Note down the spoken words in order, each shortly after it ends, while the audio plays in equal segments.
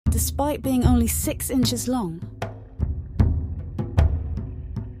despite being only 6 inches long.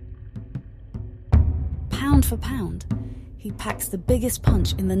 Pound for pound, he packs the biggest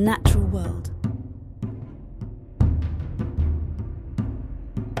punch in the natural world.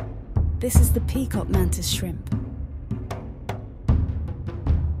 This is the peacock mantis shrimp.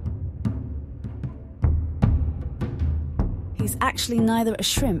 He's actually neither a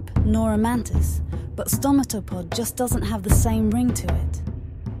shrimp nor a mantis, but stomatopod just doesn't have the same ring to it.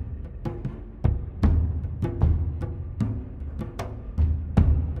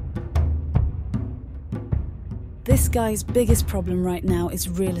 This guy's biggest problem right now is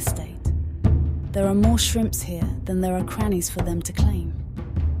real estate. There are more shrimps here than there are crannies for them to claim.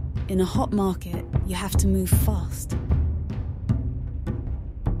 In a hot market, you have to move fast.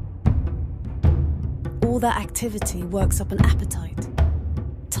 All that activity works up an appetite.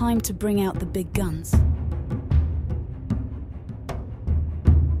 Time to bring out the big guns.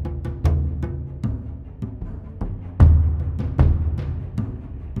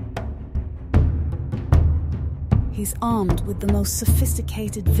 He's armed with the most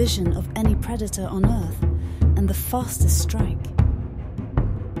sophisticated vision of any predator on Earth and the fastest strike.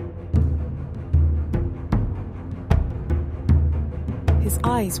 His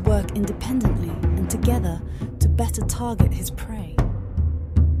eyes work independently and together to better target his prey.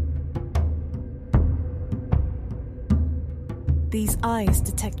 These eyes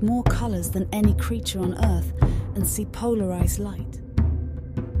detect more colors than any creature on Earth and see polarized light.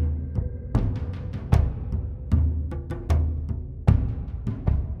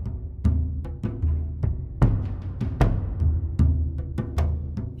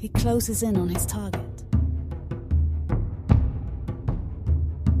 He closes in on his target.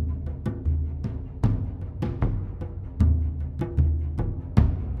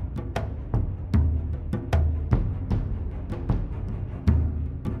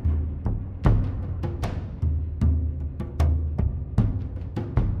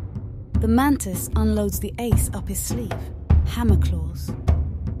 The mantis unloads the ace up his sleeve, hammer claws.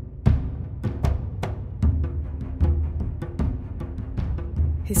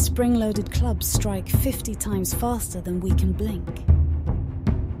 His spring-loaded clubs strike 50 times faster than we can blink.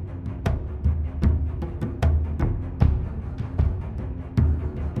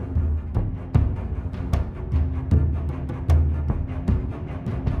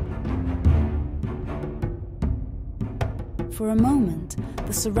 For a moment,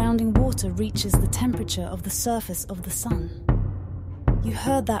 the surrounding water reaches the temperature of the surface of the sun. You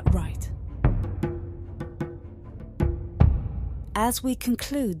heard that right. As we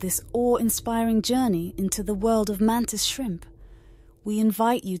conclude this awe-inspiring journey into the world of mantis shrimp, we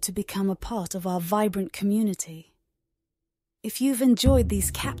invite you to become a part of our vibrant community. If you've enjoyed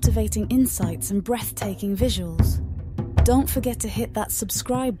these captivating insights and breathtaking visuals, don't forget to hit that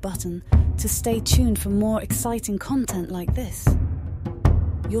subscribe button to stay tuned for more exciting content like this.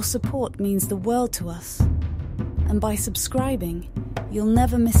 Your support means the world to us, and by subscribing, you'll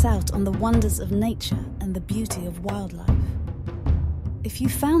never miss out on the wonders of nature and the beauty of wildlife. If you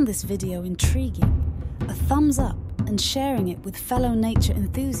found this video intriguing, a thumbs up and sharing it with fellow nature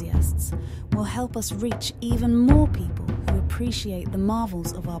enthusiasts will help us reach even more people who appreciate the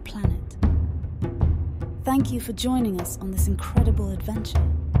marvels of our planet. Thank you for joining us on this incredible adventure,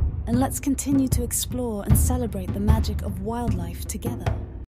 and let's continue to explore and celebrate the magic of wildlife together.